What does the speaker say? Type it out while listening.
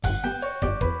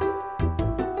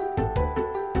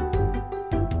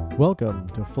Welcome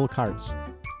to Full Carts,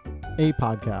 a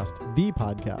podcast, the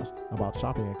podcast about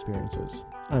shopping experiences.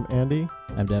 I'm Andy.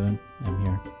 I'm Devin. I'm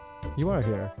here. You are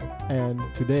here. And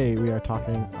today we are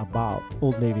talking about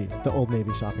Old Navy, the Old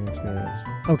Navy shopping experience.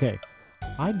 Okay,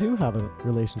 I do have a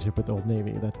relationship with Old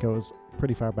Navy that goes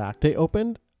pretty far back. They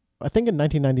opened, I think, in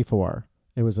 1994.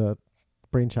 It was a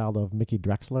brainchild of Mickey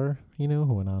Drexler,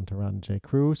 who went on to run J.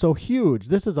 Crew. So huge.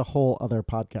 This is a whole other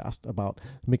podcast about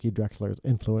Mickey Drexler's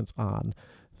influence on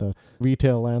the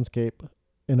retail landscape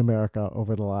in America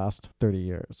over the last 30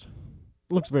 years.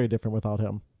 Looks very different without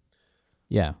him.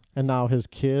 Yeah. And now his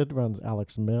kid runs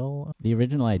Alex Mill. The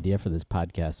original idea for this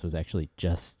podcast was actually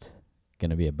just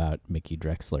going to be about Mickey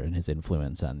Drexler and his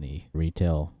influence on the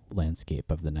retail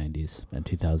landscape of the 90s and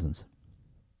 2000s.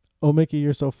 Oh, Mickey,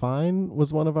 You're So Fine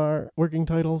was one of our working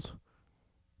titles.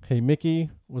 Hey, Mickey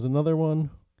was another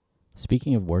one.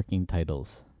 Speaking of working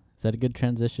titles, is that a good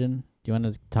transition? Do you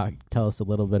want to tell us a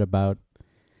little bit about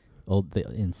the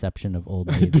inception of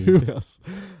Old Navy? I do, yes.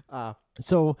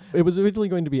 So it was originally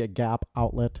going to be a Gap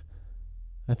outlet.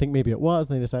 I think maybe it was.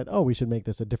 And they decided, we should make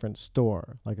this a different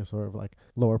store, like a sort of like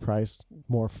lower price,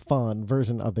 more fun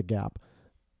version of the Gap.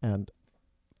 And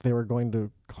they were going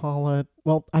to call it,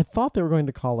 I thought they were going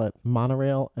to call it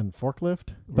Monorail and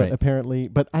Forklift, but Right. apparently,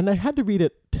 and I had to read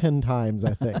it 10 times,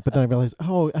 I think, but then I realized,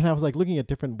 and I was like looking at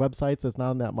different websites, it's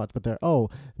not that much, but they're,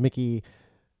 Mickey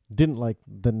didn't like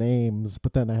the names,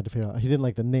 but then I had to figure out, he didn't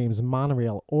like the names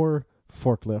Monorail or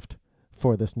Forklift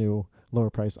for this new lower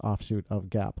price offshoot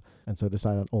of Gap, and so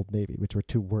decided on Old Navy, which were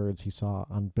two words he saw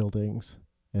on buildings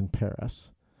in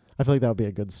Paris. I feel like that would be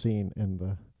a good scene in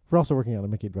the... We're also working on a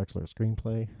Mickey Drexler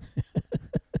screenplay.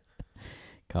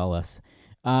 Call us.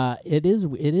 It is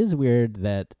weird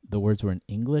that the words were in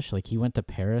English. Like he went to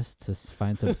Paris to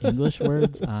find some English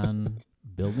words on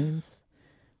buildings,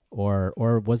 or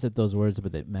was it those words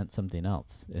but it meant something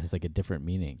else? It has like a different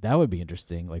meaning. That would be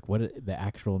interesting. Like the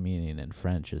actual meaning in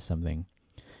French is something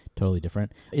totally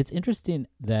different. It's interesting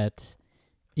that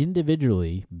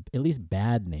individually, at least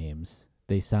bad names,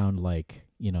 they sound like,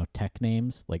 tech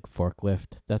names, like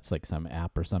Forklift. That's like some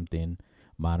app or something.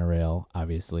 Monorail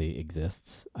obviously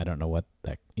exists. I don't know what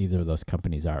either of those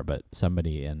companies are, but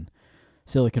somebody in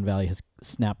Silicon Valley has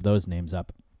snapped those names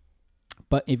up.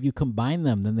 But if you combine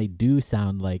them, then they do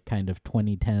sound like kind of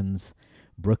 2010s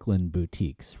Brooklyn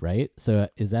boutiques, right? So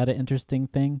is that an interesting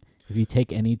thing? If you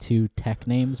take any two tech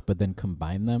names, but then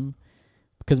combine them?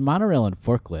 Because Monorail and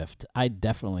Forklift, I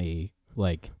definitely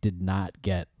did not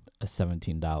get a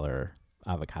 $17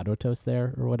 avocado toast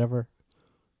there or whatever.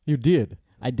 You did?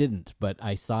 I didn't, but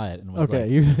I saw it and was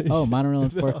Monorail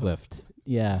and Forklift.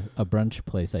 Yeah, a brunch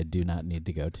place I do not need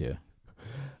to go to.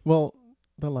 Well,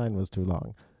 the line was too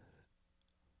long.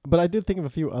 But I did think of a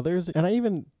few others, and I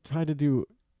even tried to do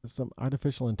some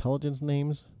artificial intelligence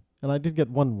names, and I did get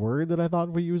one word that I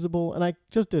thought were usable, and I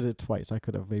just did it twice. I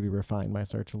could have maybe refined my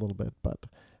search a little bit, but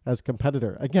as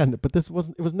competitor, again, but it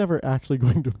was never actually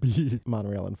going to be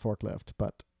Monorail and Forklift,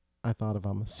 but I thought of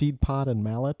Seed Pod and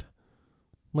Mallet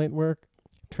might work,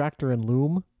 Tractor and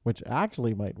Loom, which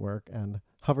actually might work, and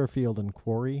Hoverfield and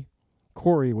Quarry.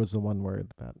 Quarry was the one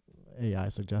word that AI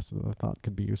suggested that I thought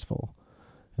could be useful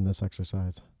in this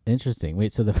exercise. Interesting.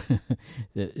 Wait, so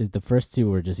the first two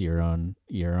were just your own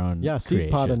Yeah, Seed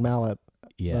Pod and Mallet.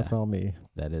 Yeah, that's all me.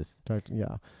 That is.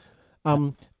 Yeah.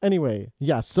 Anyway,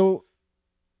 yeah. So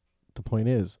the point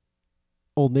is,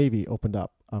 Old Navy opened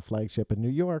up a flagship in New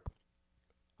York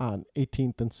on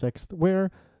 18th and 6th, where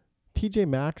TJ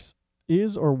Maxx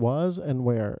is or was, and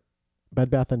where Bed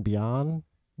Bath & Beyond,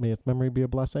 may its memory be a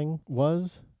blessing,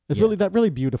 was. It's really that really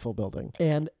beautiful building.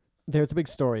 And there's a big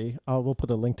story. We'll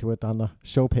put a link to it on the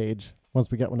show page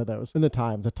once we get one of those. In the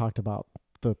Times, that talked about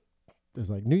there's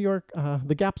New York,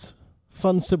 the Gap's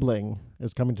fun sibling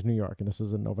is coming to New York. And this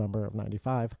is in November of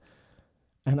 95.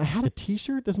 And I had a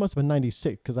t-shirt. This must have been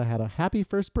 96 because I had a Happy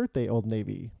First Birthday Old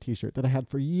Navy t-shirt that I had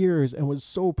for years and was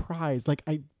so prized.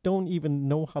 I don't even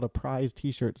know how to prize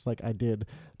t-shirts like I did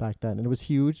back then. And it was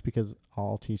huge because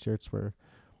all t-shirts were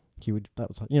huge. That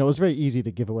was, it was very easy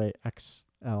to give away XL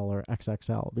or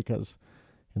XXL because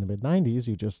in the mid-90s,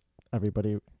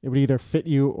 it would either fit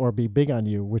you or be big on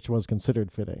you, which was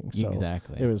considered fitting. So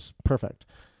exactly. It was perfect.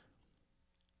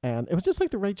 And it was just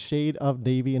the right shade of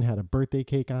navy and had a birthday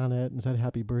cake on it and said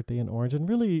happy birthday in orange and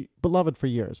really beloved for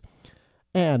years.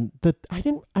 And I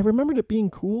remembered it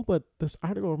being cool, but this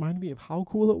article reminded me of how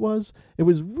cool it was. It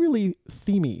was really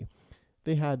themey.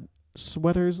 They had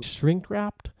sweaters shrink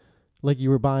wrapped like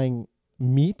you were buying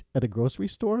meat at a grocery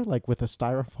store, with a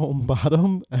styrofoam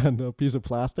bottom and a piece of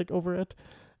plastic over it.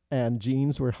 and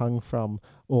jeans were hung from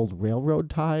old railroad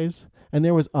ties. And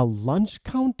there was a lunch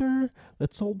counter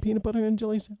that sold peanut butter and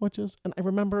jelly sandwiches. And I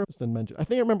remember, I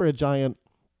think I remember a giant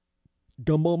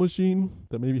gumball machine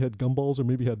that maybe had gumballs or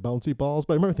maybe had bouncy balls.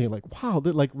 But I remember thinking like, wow,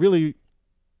 they're like really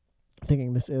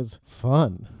thinking this is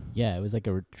fun. Yeah, it was like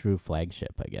a true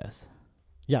flagship, I guess.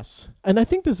 Yes. And I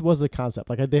think this was a concept.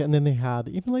 Like and then they had,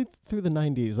 even like through the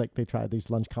 90s, like they tried these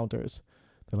lunch counters.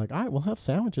 They're like, all right, we'll have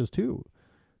sandwiches too.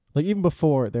 Like even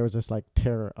before there was this like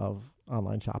terror of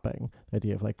online shopping, the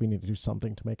idea of like we need to do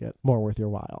something to make it more worth your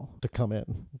while to come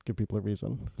in, give people a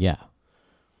reason. Yeah.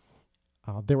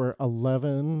 There were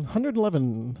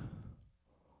 111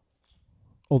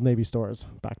 Old Navy stores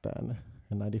back then.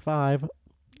 In 95,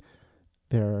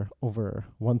 there are over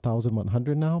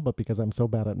 1,100 now, but because I'm so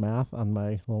bad at math, on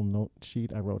my little note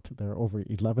sheet I wrote there are over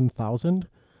 11,000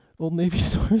 Old Navy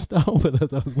stores now. But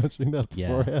as I was mentioning that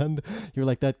beforehand, you're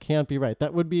like, that can't be right.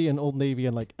 That would be an Old Navy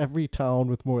in like every town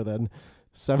with more than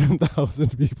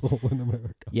 7,000 people in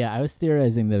America. Yeah, I was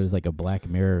theorizing there was like a Black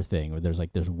Mirror thing where there's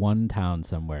one town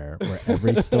somewhere where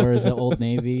every store is at Old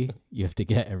Navy. You have to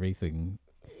get everything,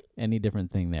 any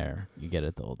different thing there, you get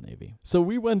at the Old Navy. So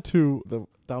we went to the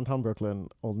downtown Brooklyn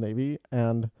Old Navy,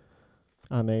 and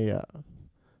on a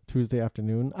Tuesday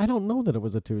afternoon, I don't know that it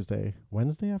was a Tuesday,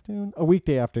 Wednesday afternoon, a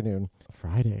weekday afternoon,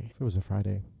 Friday. It was a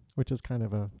Friday, which is kind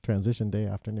of a transition day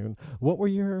afternoon. What were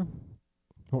you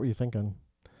thinking?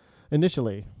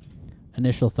 Initial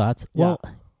thoughts. Yeah. Well,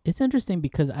 it's interesting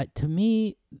because to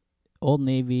me, Old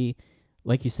Navy,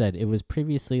 like you said, it was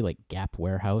previously like Gap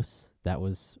Warehouse. That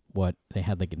was what they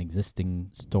had, like an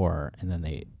existing store, and then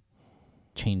they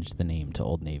changed the name to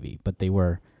Old Navy. But they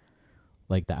were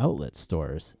like the outlet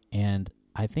stores, and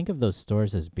I think of those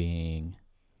stores as being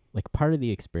like part of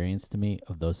the experience to me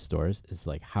of those stores is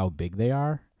like how big they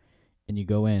are, and you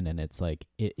go in and it's like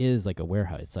it is like a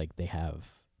warehouse. It's like they have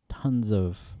tons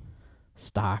of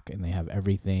stock and they have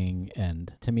everything,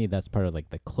 and to me that's part of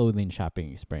like the clothing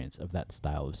shopping experience of that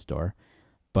style of store.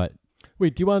 But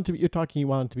wait, you want it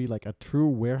to be like a true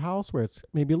warehouse where it's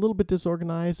maybe a little bit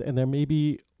disorganized and there may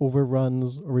be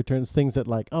overruns or returns, things that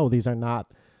like, oh, these are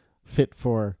not fit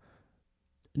for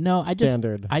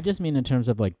standard. I just mean in terms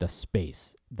of like the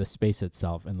space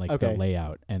itself and like the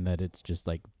layout, and that it's just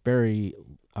like very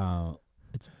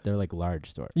they're like large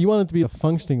stores. You want it to be a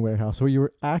functioning warehouse where you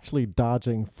were actually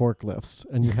dodging forklifts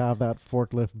and you have that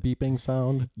forklift beeping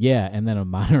sound. Yeah, and then a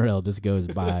monorail just goes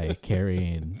by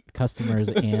carrying customers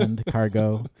and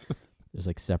cargo. There's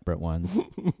like separate ones.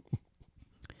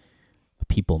 A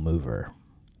people mover.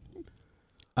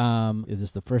 This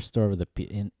is the first store with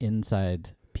the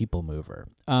inside people mover.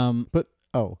 I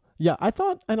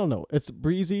don't know. It's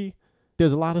breezy.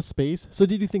 There's a lot of space. So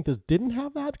did you think this didn't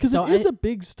have that? Because it is a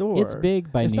big store. It's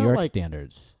big by New York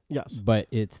standards. Yes. But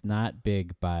it's not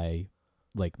big by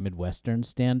like Midwestern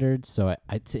standards. So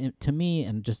to me,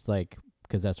 and just like,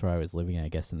 because that's where I was living, I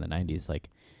guess, in the 90s, like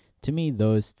to me,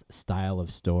 those style of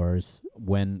stores,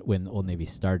 when Old Navy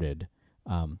started,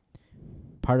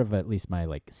 part of at least my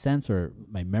like sense or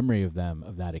my memory of them,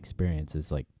 of that experience,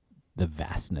 is like the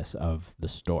vastness of the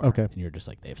store. Okay. And you're just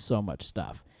like, they have so much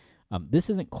stuff. This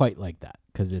isn't quite like that,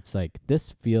 because it's like,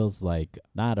 this feels like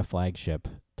not a flagship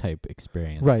type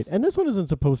experience. Right. And this one isn't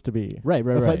supposed to be. Right.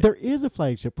 There is a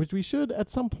flagship, which we should at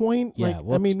some point,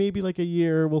 maybe like a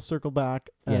year, we'll circle back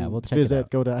and we'll check visit, it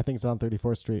out. go to, I think it's on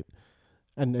 34th Street.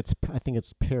 And I think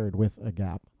it's paired with a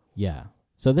Gap. Yeah.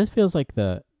 So this feels like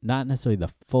not necessarily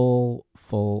the full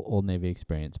Old Navy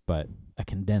experience, but a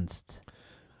condensed.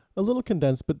 A little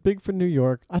condensed, but big for New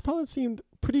York. I thought it seemed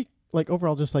pretty, like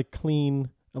overall, just like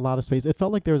clean. A lot of space. It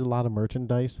felt like there was a lot of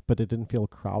merchandise, but it didn't feel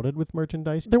crowded with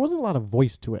merchandise. There wasn't a lot of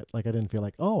voice to it. Like I didn't feel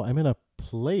like, oh, I'm in a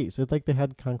place. It's like they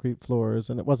had concrete floors,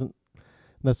 and it wasn't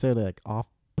necessarily like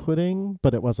off-putting,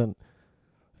 but it wasn't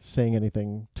saying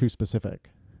anything too specific.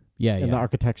 In the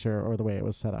architecture or the way it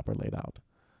was set up or laid out.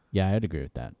 Yeah, I'd agree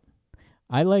with that.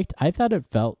 I thought it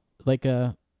felt like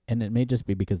and it may just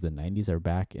be because the 90s are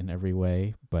back in every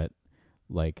way, but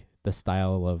like the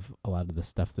style of a lot of the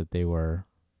stuff that they were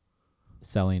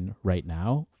selling right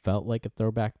now felt like a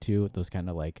throwback to those kind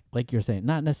of like you're saying,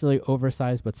 not necessarily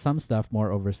oversized, but some stuff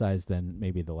more oversized than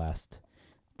maybe the last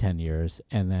 10 years.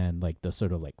 And then like the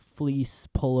sort of like fleece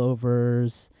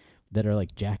pullovers that are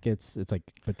like jackets. It's like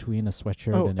between a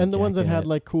sweatshirt and a the ones that had jacket.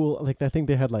 like cool, like I think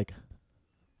they had like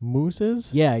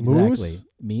mooses. Yeah, exactly.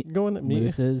 Moose?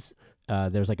 Mooses.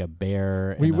 There's like a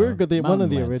bear. We were good. One of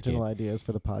the mountain original landscape. ideas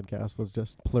for the podcast was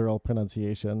just plural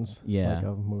pronunciations. Yeah. Like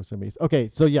of moose and meese. Okay,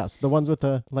 so yes, the ones with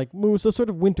the like moose, a sort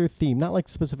of winter theme, not like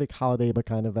specific holiday, but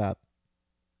kind of that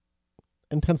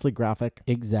intensely graphic.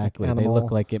 Exactly. Like they animal.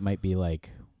 look like it might be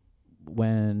like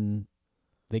when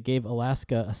they gave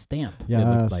Alaska a stamp. It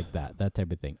looked Yes. like that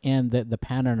type of thing. And the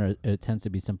pattern it tends to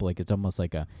be simple. Like it's almost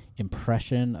like a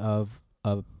impression of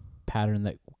a pattern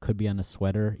that could be on a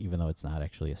sweater, even though it's not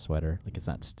actually a sweater. Like it's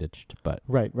not stitched, but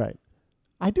Right.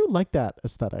 I do like that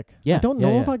aesthetic. Yeah, I don't yeah,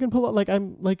 know yeah. if I can pull it.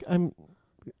 I'm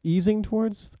easing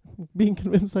towards being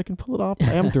convinced I can pull it off.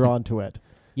 I am drawn to it.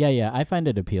 yeah, I find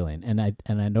it appealing, and I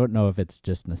don't know if it's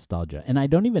just nostalgia, and I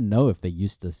don't even know if they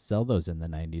used to sell those in the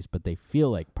 '90s, but they feel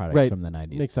like products Right. from the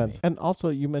 '90s. Makes to sense. me. And also,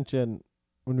 you mentioned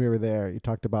when we were there, you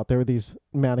talked about there were these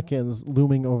mannequins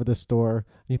looming over the store.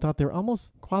 And you thought they were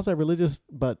almost quasi-religious,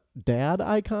 but dad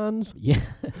icons. Yeah,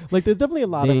 Like, there's definitely a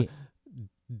lot they, of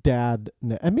dad,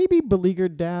 and maybe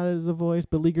beleaguered dad is the voice,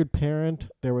 beleaguered parent.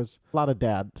 There was a lot of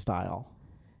dad style.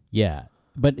 yeah,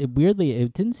 but weirdly,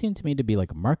 it didn't seem to me to be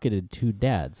like marketed to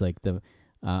dads. Like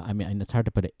I mean, and it's hard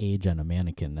to put an age on a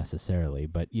mannequin necessarily,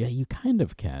 but yeah, you kind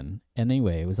of can. And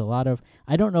anyway, it was a lot of.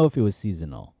 I don't know if it was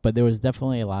seasonal, but there was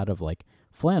definitely a lot of like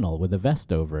flannel with a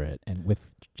vest over it and with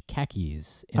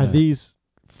khakis. Are these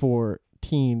for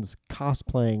teens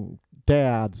cosplaying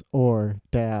dads or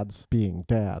dads being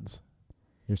dads?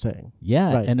 You're saying.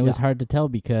 Yeah, Right, and it was yeah. hard to tell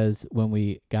because when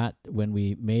we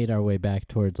made our way back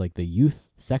towards like the youth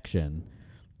section,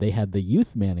 they had the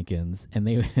youth mannequins and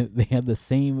they they had the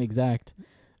same exact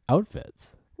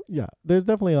outfits. Yeah, there's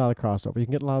definitely a lot of crossover. You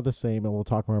can get a lot of the same, and we'll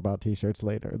talk more about T-shirts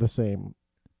later. The same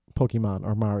Pokemon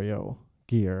or Mario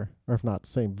gear, or if not,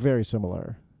 same, very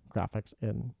similar graphics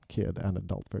in kid and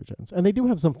adult versions. And they do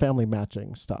have some family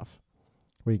matching stuff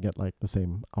where you get like the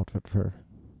same outfit for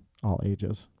all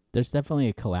ages. There's definitely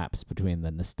a collapse between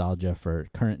the nostalgia for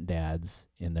current dads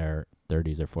in their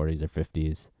 30s or 40s or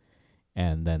 50s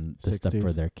and then the stuff for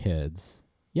 60s. their kids.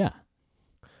 Yeah.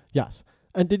 Yes.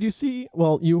 And did you see?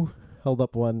 Well, you held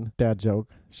up one dad joke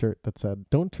shirt that said,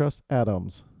 "Don't trust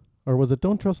atoms," or was it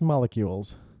 "Don't trust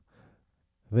molecules?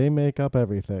 They make up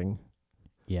everything."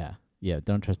 Yeah. Yeah,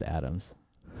 don't trust atoms.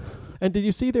 And did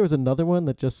you see there was another one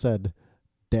that just said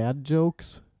dad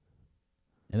jokes?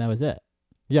 And that was it.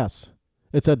 Yes.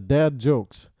 It said dad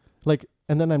jokes. Like,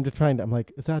 and then I'm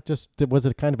like, was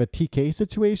it kind of a TK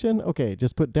situation? Okay,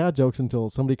 just put dad jokes until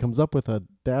somebody comes up with a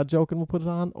dad joke and we'll put it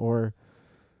on. Or,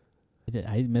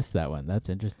 I missed that one. That's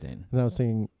interesting. and I was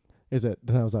thinking, then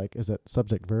I was like, is it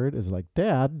subject verb? Is it like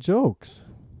dad jokes?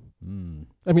 Mm.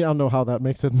 I mean, I don't know how that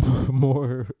makes it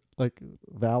more like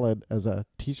valid as a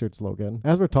T-shirt slogan.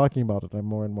 As we're talking about it, I'm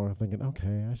more and more thinking,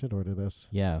 okay, I should order this.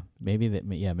 Yeah, maybe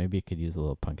maybe it could use a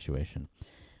little punctuation.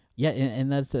 Yeah,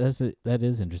 and that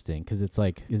is interesting because it's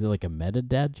like, is it like a meta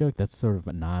dad joke? That's sort of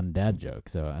a non-dad joke.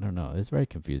 So I don't know. It's very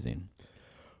confusing.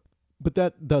 But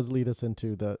that does lead us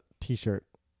into the T-shirt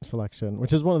selection,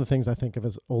 which is one of the things I think of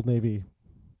as Old Navy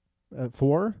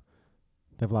for.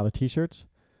 They have a lot of T-shirts,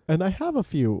 and I have a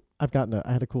few. I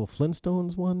had a cool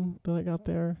Flintstones one that I got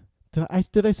there.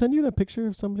 Did I send you that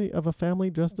picture of a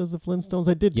family dressed as the Flintstones?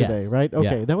 I did today, Yes. right?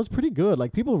 Okay, Yeah. that was pretty good.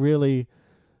 Like people really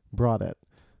brought it.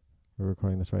 We're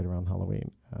recording this right around Halloween,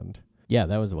 and Yeah,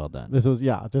 that was well done. this was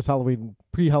just Halloween,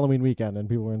 pre-Halloween weekend, and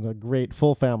people were in a great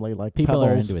full family, like People are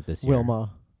Pebbles, into it this year.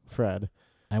 Wilma, Fred.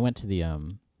 I went to the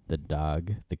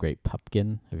dog, the Great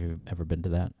Pumpkin. Have you ever been to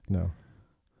that? No,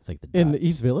 It's like the in dog. the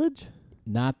East Village.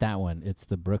 Not that one. It's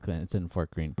the Brooklyn. It's in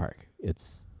Fort Greene Park.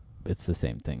 It's the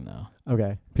same thing though.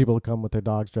 Okay, people come with their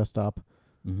dogs dressed up,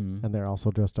 Mm-hmm. and they're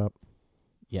also dressed up.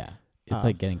 Yeah, it's Ah.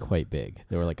 like getting quite big.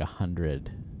 There were like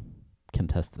 100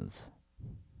 contestants.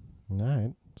 All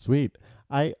right, sweet.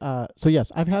 So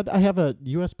yes, I have a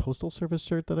U.S. Postal Service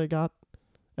shirt that I got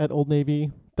at Old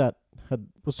Navy that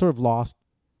was sort of lost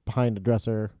behind a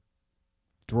dresser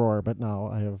drawer, but now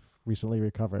I have recently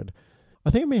recovered. I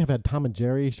think I may have had Tom and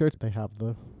Jerry shirts. They have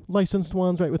the licensed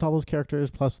ones, right, with all those characters,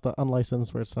 plus the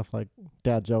unlicensed where it's stuff like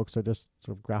dad jokes or just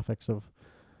sort of graphics of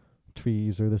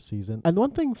trees or the season. And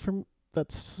one thing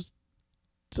that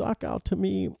stuck out to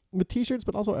me with T-shirts,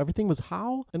 but also everything, was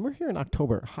and we're here in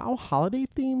October, how holiday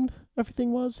themed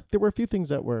everything was. There were a few things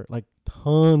that were like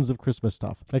tons of Christmas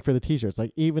stuff, like for the T-shirts,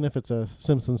 like even if it's a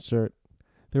Simpsons shirt,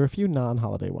 there were a few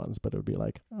non-holiday ones, but it would be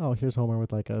like, oh, here's Homer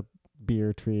with like a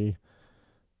beer tree.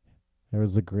 There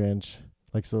was the Grinch,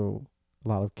 like, so a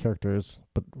lot of characters,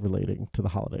 but relating to the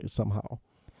holidays somehow. And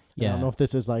I Yeah. don't know if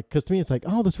this is like, because to me it's like,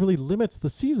 oh, this really limits the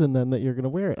season then that you're going to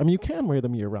wear it. I mean, you can wear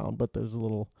them year round, but there's a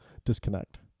little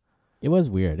disconnect. It was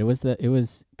weird. It was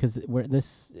because we're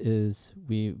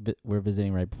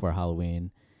visiting right before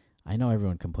Halloween. I know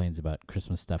everyone complains about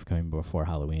Christmas stuff coming before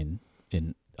Halloween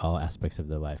in all aspects of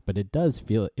their life, but it does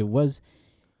feel it was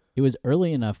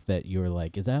early enough that you were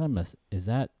like, is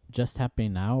that just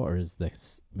happening now, or is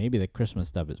this maybe the Christmas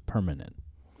stuff is permanent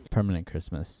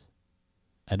Christmas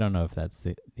I don't know if that's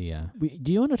the.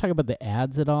 Do you want to talk about the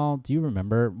ads at all? Do you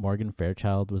remember Morgan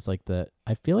Fairchild was like the?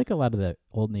 I feel like a lot of the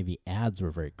Old Navy ads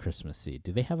were very Christmassy.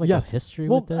 Do they have like Yes. a history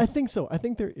Well, with this? I think so. I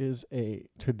think there is a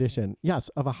tradition, yes,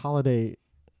 of a holiday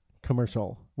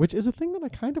commercial, which is a thing that I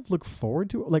kind of look forward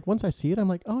to. Like once I see it, I'm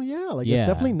like, oh yeah, like it's Yeah.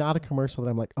 definitely not a commercial that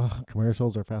I'm like, oh,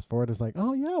 commercials or fast forward. It's like,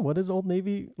 oh yeah, what is Old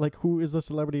Navy? Like who is the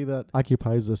celebrity that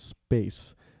occupies this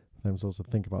space? that I'm supposed to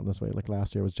think about in this way. Like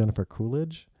last year was Jennifer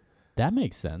Coolidge That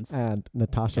makes sense. and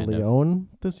Natasha Kind of. Lyonne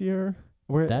this year.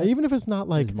 Where That even if it's not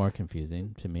like It's more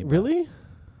confusing to me. but- really,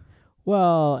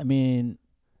 Well, I mean,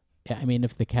 yeah, I mean,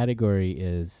 if the category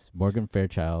is Morgan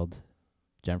Fairchild,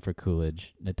 Jennifer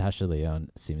Coolidge, Natasha Lyonne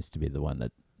seems to be the one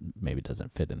that maybe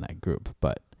doesn't fit in that group,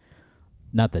 but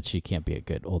not that she can't be a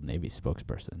good Old Navy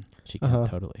spokesperson. She can Uh-huh.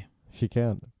 totally. she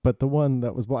can. But the one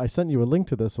that was, well, I sent you a link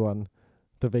to this one,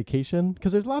 the vacation,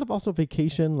 because there's a lot of also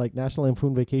vacation, like National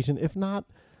Lampoon Vacation, if not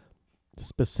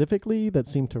specifically, that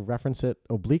seem to reference it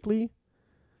obliquely,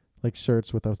 like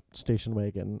shirts with a station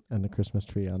wagon and a Christmas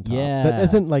tree on top. Yeah, that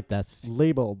isn't like That's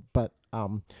labeled, but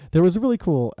there was a really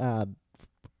cool ad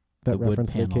that the wood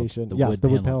referenced paneled- vacation. The yes, wood the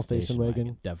wood paneled panel station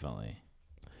wagon. Definitely.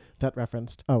 That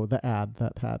referenced the ad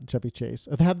that had Chevy Chase.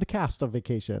 It had the cast of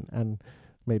Vacation and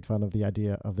made fun of the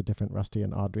idea of the different Rusty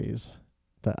and Audreys,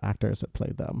 the actors that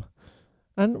played them.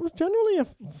 And it was generally a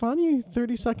funny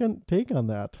 30-second take on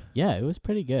that. Yeah, it was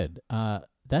pretty good.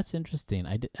 That's interesting.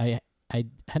 I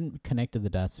hadn't connected the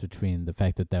dots between the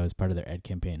fact that was part of their ad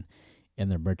campaign and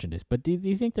their merchandise. But do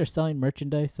you think they're selling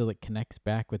merchandise so it connects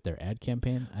back with their ad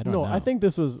campaign? I don't know. I think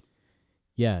this was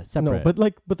separate. No,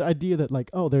 but the idea that like,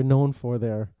 oh, they're known for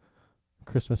their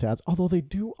Christmas ads, although they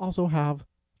do also have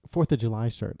 4th of July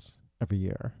shirts every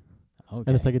year. okay.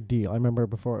 And it's like a deal. I remember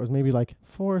before it was maybe like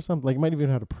 4 or something. Like it might even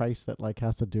have a price that like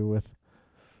has to do with.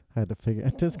 I had to figure.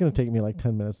 It's just gonna take me like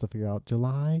 10 minutes to figure out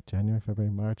July, January,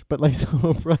 February, March. But like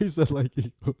some price that like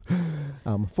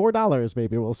 $4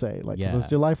 maybe we'll say like 'cause Yeah. it's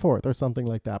July 4th or something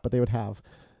like that. But they would have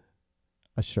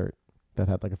a shirt that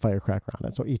had like a firecracker on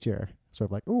it. So each year, sort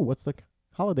of like, ooh, what's the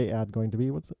holiday ad going to be?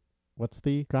 What's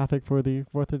the graphic for the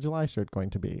 4th of July shirt going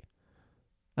to be?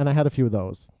 And I had a few of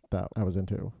those that I was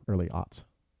into early aughts.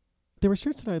 There were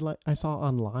shirts that I saw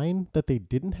online that they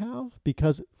didn't have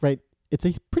because, right, it's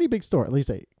a pretty big store, at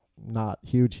least not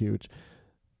huge,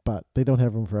 but they don't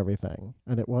have room for everything.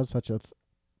 And it was such a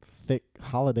thick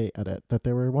holiday edit that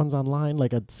there were ones online,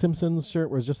 like a Simpsons shirt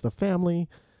was just the family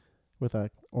with a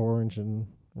orange and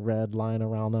red line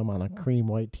around them on a cream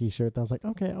white t-shirt. I was like,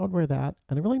 okay, I would wear that.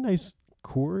 And a really nice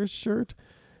Coors shirt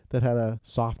that had a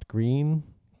soft green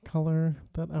color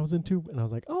that I was into. And I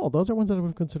was like, oh, those are ones that I would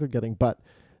have considered getting, but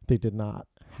they did not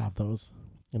have those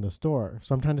in the store.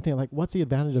 So I'm trying to think like, what's the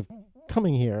advantage of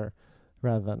coming here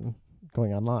rather than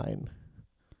going online?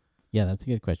 Yeah, that's a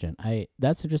good question.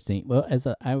 That's interesting. Well,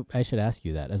 I should ask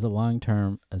you that as a long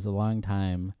time,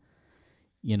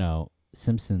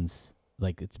 Simpsons,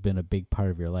 like it's been a big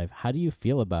part of your life. How do you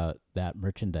feel about that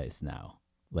merchandise now?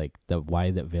 Like the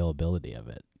availability of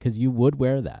it? Because you would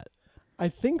wear that. I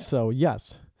think so,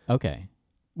 yes. Okay.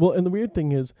 Well, and the weird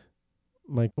thing is,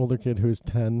 my older kid who's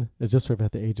 10 is just sort of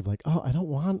at the age of like, oh, I don't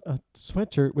want a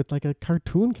sweatshirt with like a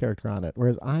cartoon character on it.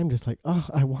 Whereas I'm just like, oh,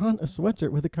 I want a sweatshirt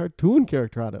with a cartoon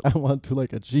character on it. I want to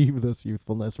like achieve this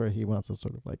youthfulness where he wants to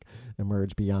sort of like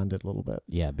emerge beyond it a little bit.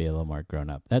 Yeah, be a little more grown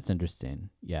up. That's interesting.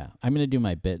 Yeah. I'm going to do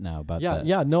my bit now about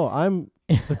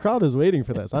The crowd is waiting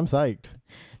for this. I'm psyched.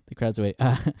 The crowd's waiting.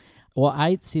 Well,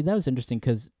 I see that was interesting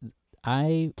because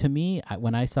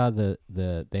when I saw they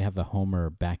have the Homer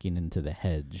backing into the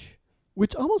hedge.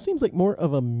 Which almost seems like more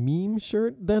of a meme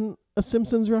shirt than a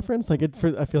Simpsons reference. Like I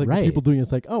feel like the Right. people doing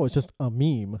it's like, oh, it's just a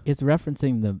meme. It's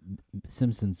referencing the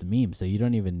Simpsons meme, so you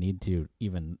don't even need to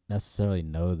even necessarily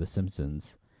know the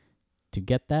Simpsons to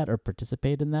get that or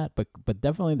participate in that. But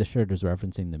definitely the shirt is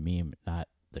referencing the meme, not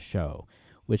the show,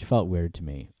 which felt weird to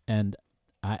me. And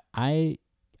I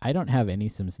don't have any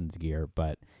Simpsons gear,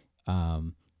 but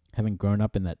having grown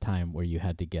up in that time where you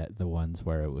had to get the ones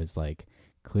where it was like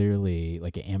clearly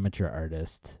like an amateur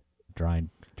artist drawing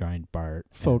Bart.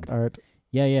 Folk art.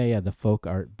 Yeah, the folk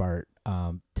art Bart.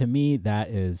 To me, that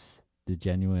is the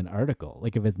genuine article.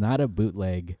 Like if it's not a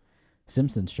bootleg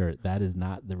Simpsons shirt, that is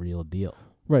not the real deal.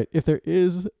 Right. If there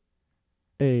is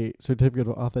a certificate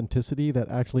of authenticity that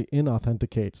actually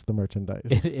inauthenticates the merchandise.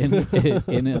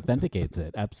 It authenticates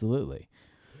it. Absolutely.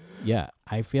 Yeah.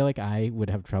 I feel like I would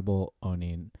have trouble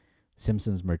owning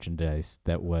Simpsons merchandise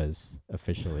that was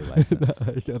officially licensed.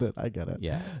 I get it.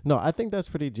 Yeah. No, I think that's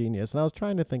pretty genius. And I was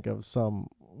trying to think of some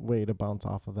way to bounce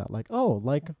off of that. Like, oh,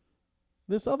 like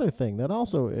this other thing that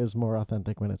also is more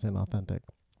authentic when it's inauthentic.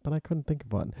 but I couldn't think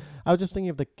of one. I was just thinking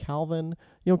of the Calvin,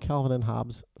 Calvin and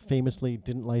Hobbes famously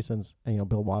didn't license,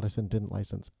 Bill Watterson didn't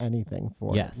license anything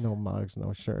for it. Yes. No mugs,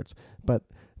 no shirts. But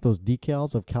those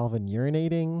decals of Calvin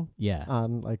urinating Yeah.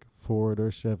 on like Ford or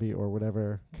Chevy or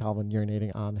whatever, Calvin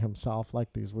urinating on himself,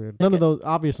 like these weird. None of those,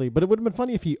 obviously, but it would have been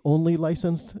funny if he only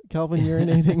licensed Calvin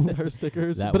urinating or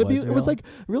stickers. That but was it was real? like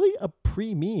really a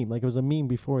pre-meme. Like it was a meme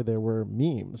before there were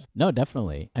memes. No,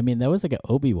 definitely. I mean, that was like an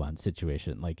Obi-Wan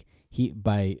situation. Like he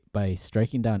by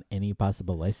striking down any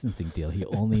possible licensing deal, he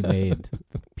only made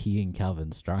peeing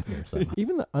Calvin stronger somehow.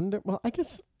 Even well, I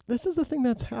guess this is the thing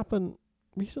that's happened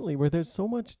recently where there's so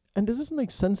much. And does this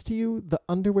make sense to you? The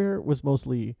underwear was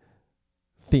mostly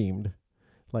themed,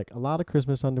 like a lot of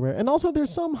Christmas underwear, and also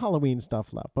there's some Halloween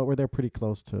stuff left, but where they're pretty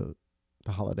close to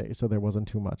the holiday, so there wasn't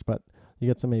too much. But you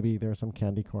get some, maybe there's some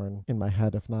candy corn in my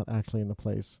head, if not actually in the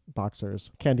place.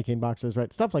 Boxers, candy cane boxers,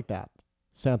 right? Stuff like that.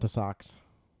 Santa socks.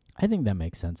 I think that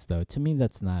makes sense, though. To me,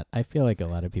 that's not. I feel like a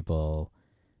lot of people,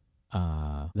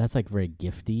 that's like very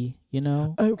gifty,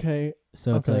 Okay,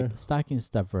 So it's Okay. like stocking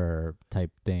stuffer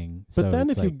type thing. but So then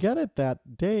it's if you like, get it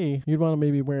that day, you'd want to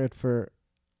maybe wear it for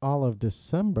all of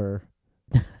December.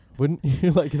 Wouldn't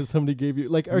you? Like if somebody gave you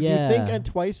like, or do you think Yeah.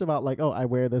 twice about like, oh, I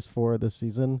wear this for this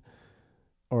season,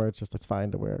 or it's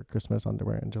fine to wear Christmas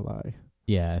underwear in July.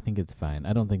 yeah, I think it's fine.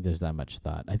 I don't think there's that much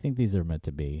thought. I think these are meant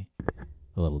to be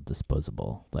a little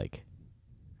disposable. Like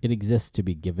it exists to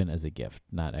be given as a gift,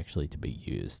 not actually to be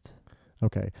used.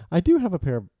 Okay, I do have a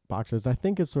pair of boxers. I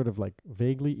think it's sort of like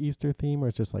vaguely Easter theme, or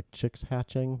it's just like chicks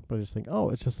hatching. But I just think, oh,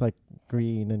 it's just like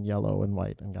green and yellow and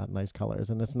white and got nice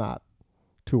colors, and it's not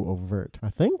too overt. I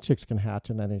think chicks can hatch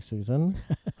in any season.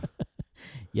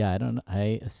 Yeah, I don't know.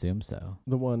 I assume so.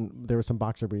 There were some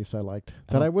boxer briefs I liked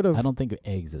that I would have. I don't think of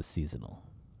eggs as seasonal.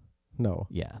 No.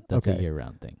 Yeah, that's a Okay.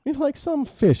 year-round thing. Like some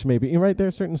fish, maybe. Right, there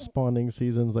are certain spawning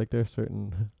seasons, like there's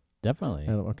certain. Definitely.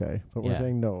 Okay, but we're Yeah.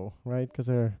 saying no, right? Because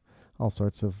there are all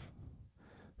sorts of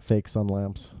fake sun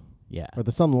lamps, Yeah. or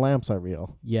the sun lamps are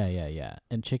real. Yeah.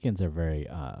 And chickens are very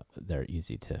they're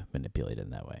easy to manipulate in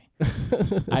that way.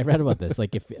 I read about this.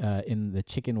 Like if in the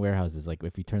chicken warehouses, like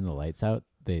if you turn the lights out,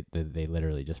 they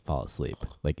literally just fall asleep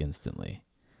like instantly.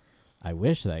 I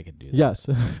wish that I could do that. Yes.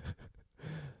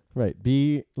 Right.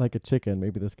 Be like a chicken.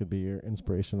 Maybe this could be your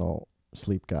inspirational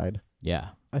sleep guide. Yeah.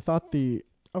 I thought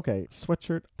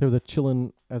sweatshirt. There was a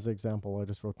chillin' as an example. I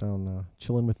just wrote down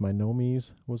chillin' with my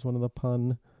nomies was one of the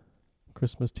pun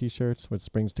Christmas T-shirts,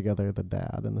 which brings together the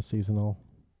dad and the seasonal,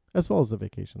 as well as the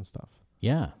vacation stuff.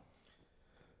 Yeah.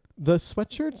 The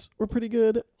sweatshirts were pretty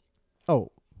good.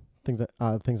 Oh, things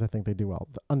I think they do well.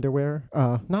 The underwear,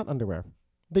 not underwear.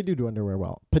 They do underwear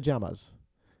well. Pajamas,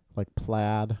 like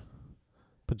plaid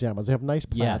pajamas. They have nice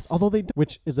plaid. Yes. Although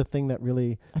which is a thing that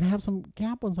really, and I have some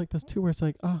Gap ones like this too, where it's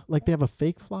like, like they have a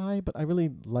fake fly, but I really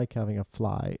like having a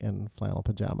fly in flannel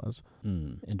pajamas.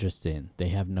 Interesting. They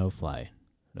have no fly.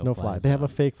 No fly. They have a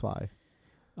fake fly.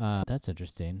 That's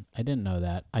interesting. I didn't know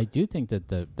that. I do think that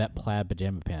that plaid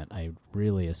pajama pant I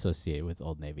really associate with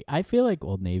Old Navy. I feel like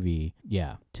Old Navy,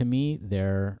 yeah, to me,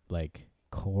 their like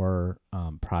core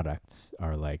products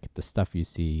are like the stuff you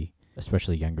see,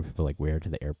 especially younger people like wear to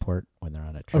the airport when they're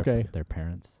on a trip Okay. with their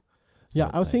parents. So Yeah,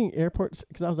 it's I was like, saying airports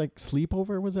because I was like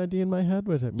sleepover was the idea in my head.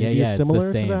 Was it yeah, maybe it's similar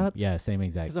the same. to that? Yeah, same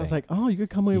exact Because thing. I was like, oh, you could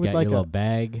come away you with got like your a little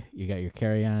bag, you got your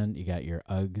carry-on, you got your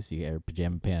Uggs, you got your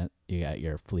pajama pant, you got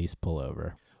your fleece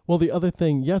pullover. Well, the other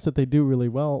thing, yes, that they do really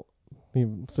well.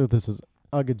 So this is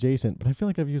UGG adjacent, but I feel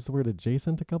like I've used the word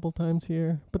adjacent a couple times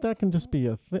here. But that can just be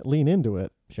a lean into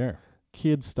it. Sure.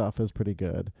 Kids stuff is pretty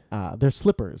good. They're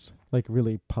slippers, like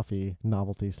really puffy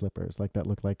novelty slippers, like that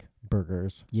look like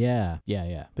burgers. Yeah.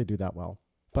 They do that well.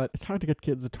 But it's hard to get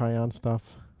kids to try on stuff.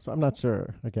 So I'm not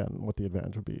sure, again, what the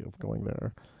advantage would be of going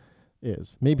there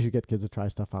is. Maybe you get kids to try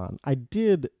stuff on. I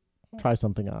did try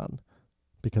something on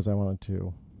because I wanted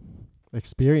to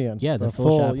experience Yeah, the the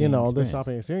full shopping the experience.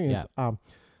 shopping experience.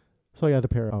 So I got a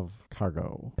pair of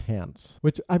cargo pants,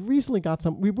 which I've recently got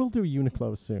some. We will do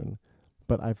Uniqlo soon,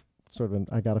 but I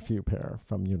got a few pair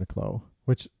from Uniqlo,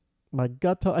 which my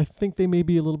gut I think they may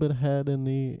be a little bit ahead in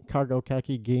the cargo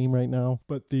khaki game right now.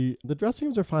 But the dressing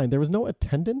rooms are fine. There was no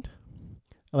attendant.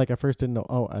 Like I first didn't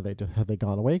know. Have they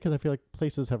gone away? Because I feel like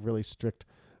places have really strict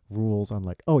rules on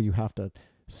like, you have to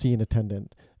see an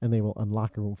attendant and they will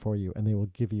unlock a room for you and they will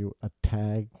give you a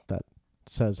tag that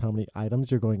says how many items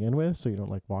you're going in with, so you don't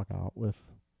like walk out with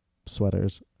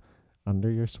sweaters under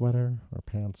your sweater or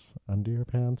pants under your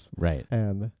pants. Right.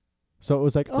 And so it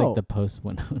was like, It's like the post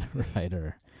Winona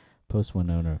Ryder, post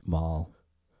Winona Mall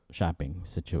shopping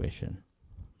situation.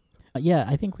 Yeah,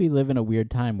 I think we live in a weird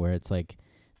time where it's like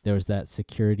there was that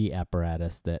security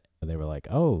apparatus that they were like,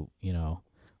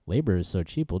 labor is so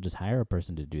cheap, we'll just hire a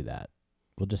person to do that.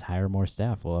 We'll just hire more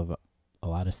staff. We'll have a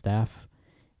lot of staff,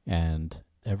 and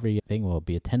everything will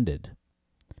be attended.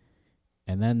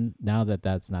 And then now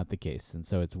that's not the case. And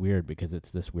so it's weird because it's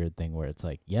this weird thing where it's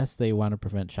like, yes, they want to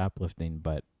prevent shoplifting,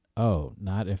 but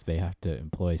not if they have to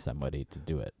employ somebody to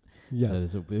do it.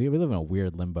 Yes. So we live in a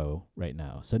weird limbo right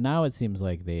now. So now it seems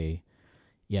like you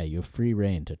have free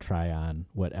reign to try on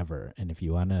whatever. And if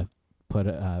you want to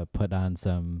put on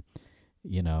some,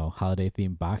 holiday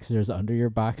themed boxers under your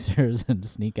boxers and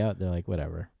sneak out, they're like,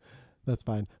 whatever. That's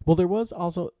fine. Well, there was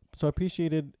also, so I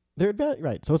appreciated,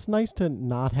 right. So it's nice to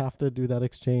not have to do that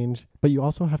exchange, but you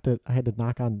also I had to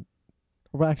knock on,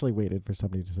 well, actually waited for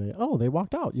somebody to say, oh, they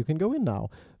walked out. You can go in now.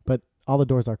 But all the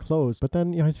doors are closed. But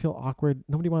then you always feel awkward.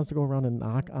 Nobody wants to go around and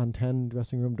knock on 10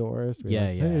 dressing room doors. Yeah,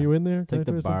 like, yeah. Hey, are you in there? It's like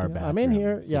the bar bathroom I'm in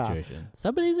here. situation. Yeah.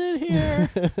 Somebody's in here.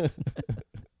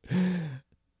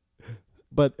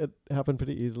 But it happened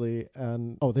pretty easily.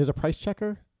 And, there's a price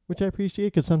checker, which I appreciate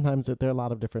because sometimes there are a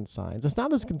lot of different signs. It's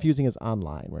not as confusing as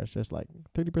online where it's just like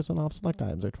 30% off select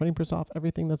items or 20% off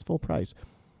everything that's full price.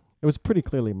 It was pretty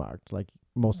clearly marked. Like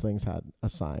most things had a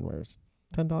sign where it's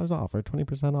 $10 off or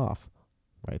 20% off.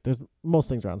 Right. Most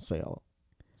things are on sale.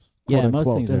 Yeah, most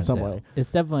things are in on some sale. way.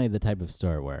 It's definitely the type of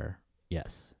store where,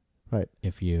 yes. Right.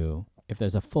 If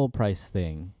there's a full price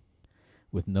thing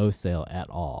with no sale at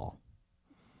all,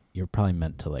 you're probably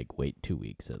meant to like wait 2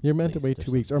 weeks. You're meant to wait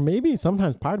 2 weeks. Or maybe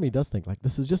sometimes part of me does think like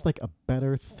this is just like a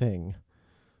better thing.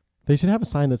 They should have a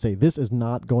sign that say this is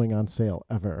not going on sale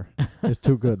ever. It's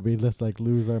too good. We just like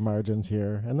lose our margins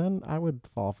here. And then I would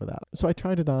fall for that. So I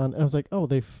tried it on and I was like, oh,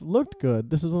 they looked good.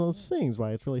 This is one of those things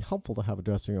why it's really helpful to have a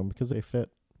dressing room because they fit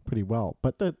pretty well.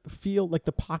 But the feel, like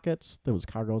the pockets, there was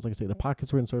cargos, like I say, the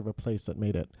pockets were in sort of a place that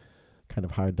made it kind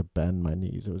of hard to bend my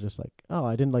knees. It was just like,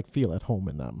 I didn't like feel at home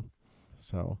in them.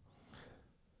 So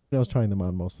I was trying them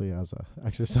on mostly as a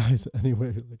exercise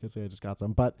anyway. Like I say, I just got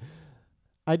some. But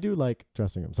I do like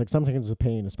dressing rooms. Like sometimes it's a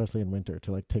pain, especially in winter,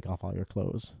 to like take off all your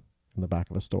clothes in the back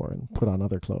of a store and put on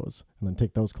other clothes and then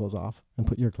take those clothes off and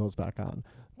put your clothes back on.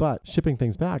 But shipping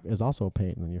things back is also a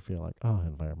pain. And you feel like,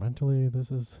 environmentally,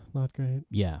 this is not great.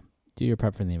 Yeah. Do your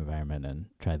prep for the environment and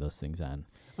try those things on.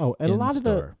 Oh, and a lot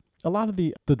store. of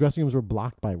the dressing rooms were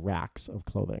blocked by racks of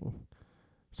clothing.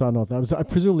 So I don't know if that was,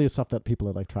 presumably it's stuff that people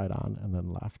had like tried on and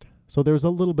then left. So there was a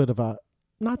little bit of a,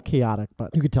 not chaotic,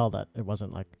 but you could tell that it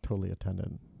wasn't like totally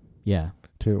attended. Yeah.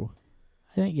 To.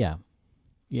 I think, yeah.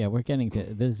 Yeah, we're getting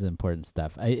to, this is important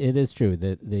stuff. It is true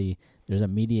that there's a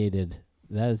mediated,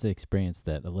 that is the experience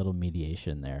that a little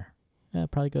mediation there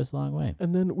probably goes a long way.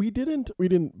 And then we didn't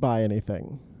buy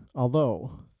anything,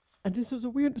 although, and this was a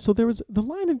weird, so the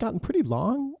line had gotten pretty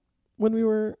long when we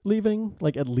were leaving,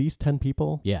 like at least 10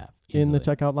 people. Yeah. In the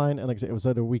checkout line. And like I said, it was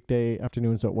at a weekday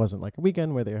afternoon, so it wasn't like a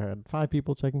weekend where they had 5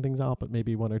 people checking things out, but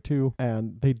maybe 1 or 2.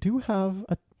 And they do have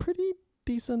a pretty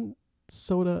decent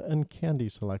soda and candy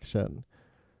selection.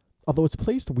 Although it's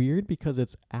placed weird because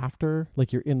it's after,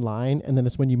 like you're in line, and then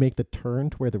it's when you make the turn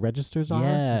to where the registers are.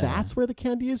 Yeah. That's where the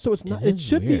candy is. So it's not. It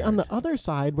should be on the other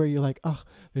side where you're like, there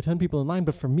are 10 people in line.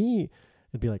 But for me,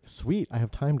 it'd be like, sweet, I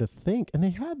have time to think. And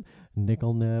they had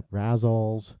Nickel Nip,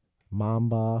 Razzles,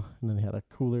 Mamba, and then they had a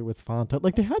cooler with Fanta.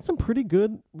 Like they had some pretty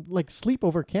good like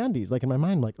sleepover candies. Like in my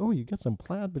mind, like, you get some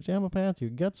plaid pajama pants, you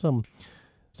get some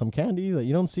candy that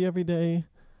you don't see every day.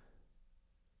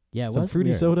 Yeah, it some was fruity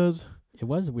weird. sodas. It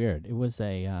was weird. It was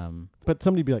a But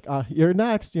somebody'd be like, you're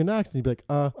next. And you'd be like,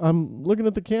 I'm looking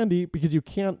at the candy, because you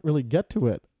can't really get to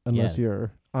it unless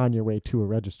you're on your way to a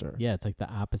register. Yeah, it's like the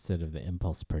opposite of the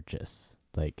impulse purchase.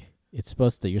 Like you're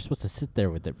supposed to sit there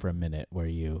with it for a minute where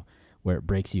it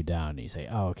breaks you down and you say,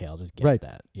 okay, I'll just get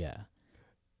that. Yeah.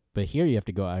 But here you have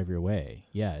to go out of your way.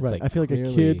 Yeah. It's like I feel like a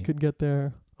kid could get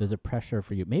there. There's a pressure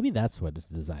for you. Maybe that's what it's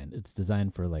designed. It's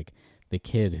designed for like the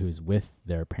kid who's with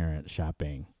their parent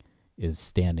shopping is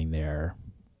standing there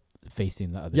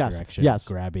facing the other direction,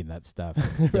 grabbing that stuff.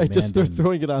 Right. Just they're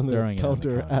throwing it on the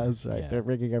counter as Yeah. they're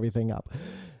rigging everything up.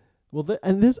 Well,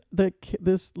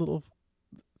 this little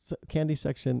candy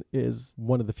section is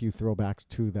one of the few throwbacks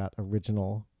to that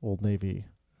original Old Navy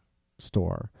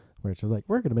store, where it's just like,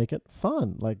 we're going to make it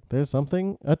fun. Like there's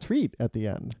a treat at the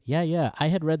end. Yeah. I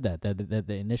had read that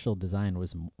the initial design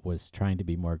was trying to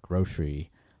be more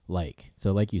grocery like.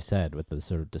 So like you said, with the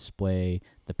sort of display,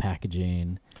 the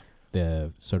packaging,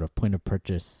 the sort of point of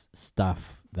purchase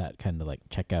stuff, that kind of like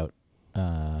checkout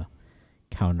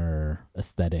counter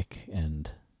aesthetic,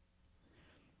 and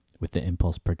with the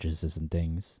impulse purchases and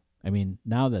things. I mean,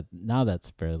 now that's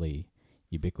fairly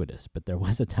ubiquitous, but there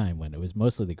was a time when it was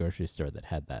mostly the grocery store that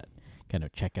had that kind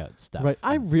of checkout stuff. Right.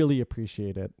 I And really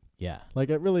appreciate it. yeah. Like,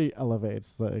 it really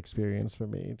elevates the experience for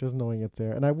me, just knowing it's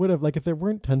there. And I would have, like, if there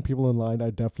weren't 10 people in line,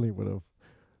 I definitely would have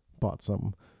bought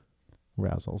some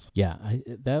Razzles. Yeah,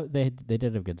 they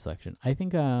did a good selection. I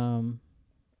think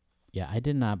yeah, I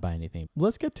did not buy anything.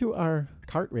 Let's get to our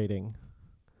cart rating.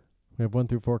 We have 1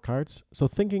 through 4 carts. So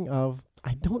thinking of,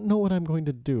 I don't know what I'm going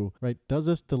to do, right? Does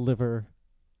this deliver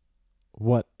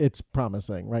what it's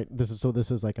promising, right? This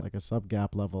is like a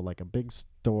sub-gap level, like a big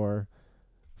store,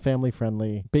 family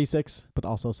friendly, basics, but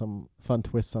also some fun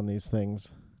twists on these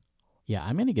things. Yeah,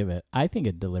 I'm gonna give it. I think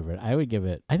it delivered. I would give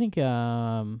it. I think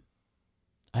I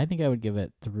would give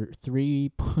it 3.25,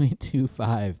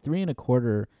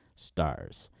 3.25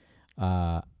 stars.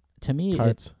 To me,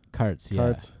 Carts. Carts. Yeah.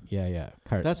 Carts. Yeah.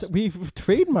 Carts. We've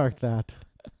trademarked that.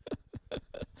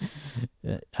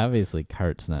 Obviously,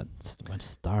 carts, not much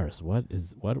stars. What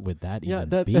would that Yeah, even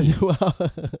that be? well,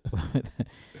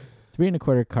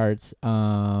 3.25 carts.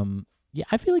 Yeah,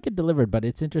 I feel like it delivered, but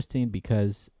it's interesting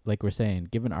because, like we're saying,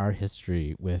 given our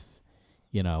history with,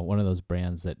 one of those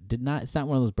brands that it's not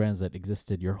one of those brands that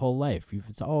existed your whole life.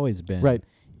 It's always been, right.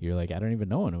 You're like, I don't even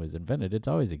know when it was invented. It's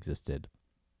always existed.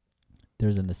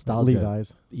 There's a nostalgia.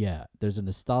 Levi's. Yeah, there's a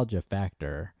nostalgia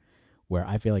factor where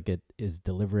I feel like it is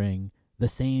delivering the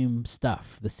same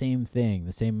stuff, the same thing,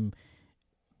 the same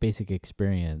basic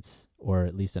experience, or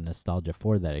at least a nostalgia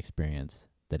for that experience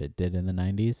that it did in the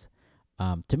 90s.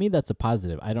 To me, that's a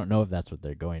positive. I don't know if that's what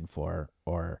they're going for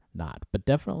or not, but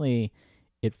definitely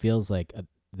it feels like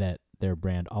that their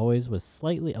brand always was a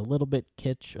little bit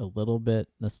kitsch, a little bit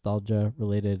nostalgia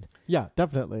related. Yeah,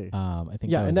 definitely. I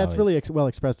think Yeah, and that's really well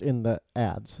expressed in the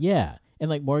ads. Yeah, and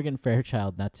like Morgan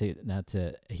Fairchild, not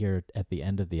to here at the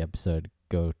end of the episode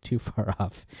go too far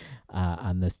off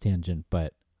on this tangent,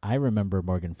 but I remember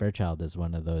Morgan Fairchild as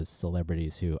one of those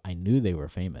celebrities who I knew they were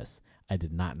famous. I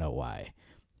did not know why,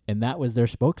 and that was their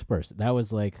spokesperson. That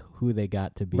was like who they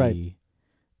got to be, Right.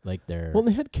 like their. Well,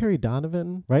 they had Carrie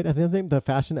Donovan, right? I think the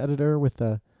fashion editor with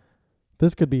the.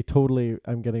 This could be totally.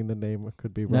 I'm getting the name. It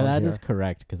could be wrong. No, that here. is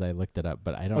correct because I looked it up,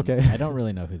 but I don't. Okay. I don't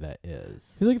really know who that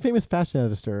is. He's like a famous fashion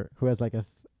editor who has like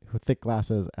with thick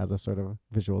glasses as a sort of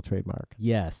visual trademark.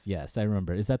 Yes, I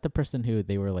remember. Is that the person who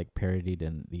they were like parodied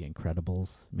in The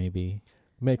Incredibles? Maybe.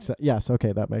 Makes sense. Yes.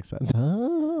 Okay, that makes sense.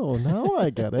 Oh, now I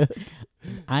get it.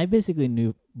 I basically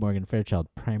knew Morgan Fairchild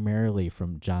primarily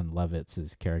from John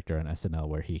Lovitz's character on SNL,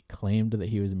 where he claimed that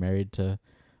he was married to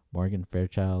Morgan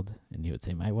Fairchild, and he would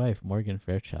say, "My wife, Morgan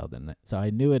Fairchild," and so I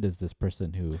knew it as this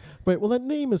person who. Right. Well, that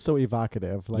name is so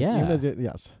evocative. Like, Yeah. even as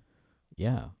yes.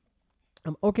 Yeah.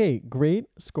 Okay. Great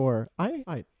score.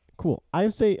 Cool. I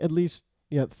would say at least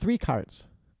 3 carts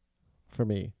for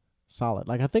me. Solid.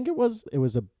 Like, I think it was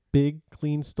a big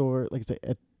clean store. Like I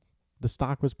say, the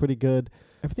stock was pretty good.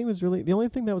 Everything was really. The only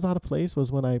thing that was out of place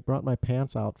was when I brought my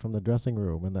pants out from the dressing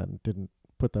room and then didn't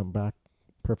put them back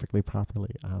perfectly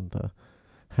properly on the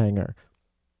hanger.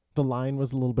 The line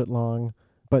was a little bit long,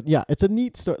 but yeah, it's a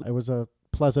neat store. It was a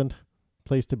pleasant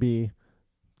place to be.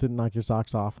 Didn't knock your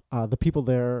socks off. The people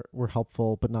there were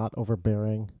helpful, but not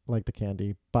overbearing like the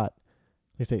candy. But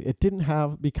like I say, it didn't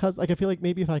have, because like I feel like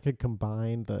maybe if I could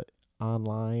combine the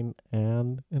online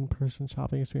and in-person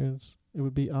shopping experience, it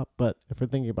would be up. But if we're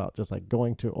thinking about just like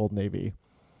going to Old Navy,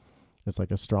 it's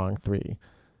like a strong 3.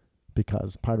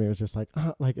 Because part of me was just like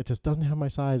it just doesn't have my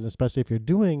size, especially if you're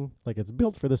doing, like, it's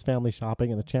built for this family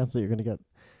shopping, and the chance that you're going to get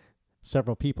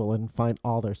several people and find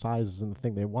all their sizes and the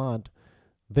thing they want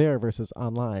there versus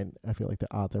online, I feel like the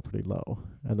odds are pretty low.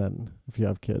 And then if you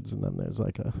have kids and then there's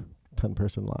like a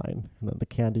 10-person line and then the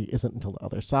candy isn't until the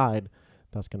other side,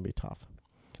 that's going to be tough.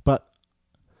 But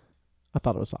I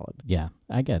thought it was solid. Yeah,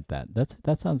 I get that.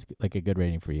 That sounds like a good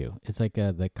rating for you. It's like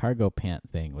the cargo pant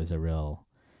thing was a real,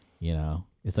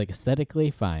 it's like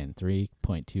aesthetically fine,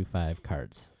 3.25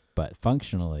 carts, but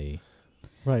functionally,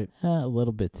 Right. a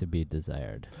little bit to be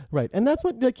desired. Right. And that's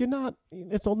what, like, you're not,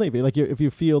 it's Old Navy. Like, if you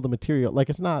feel the material,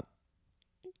 like, it's not,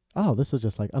 oh, this is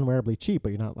just like unwearably cheap, but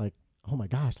you're not like, oh my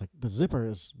gosh, like the zipper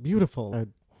is beautiful. I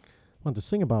want to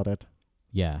sing about it.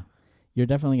 Yeah. You're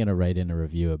definitely going to write in a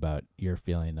review about your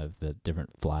feeling of the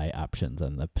different fly options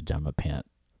on the pajama pant,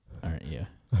 aren't you?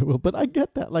 I will, but I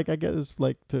get that. Like, I get it's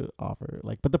like to offer,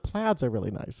 like, but the plaids are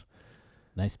really nice.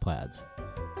 Nice plaids.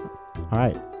 All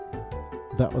right.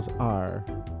 That was our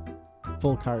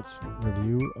full carts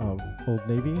review of Old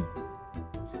Navy.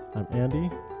 I'm Andy.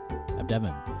 I'm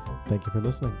Devin. Thank you for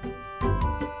listening.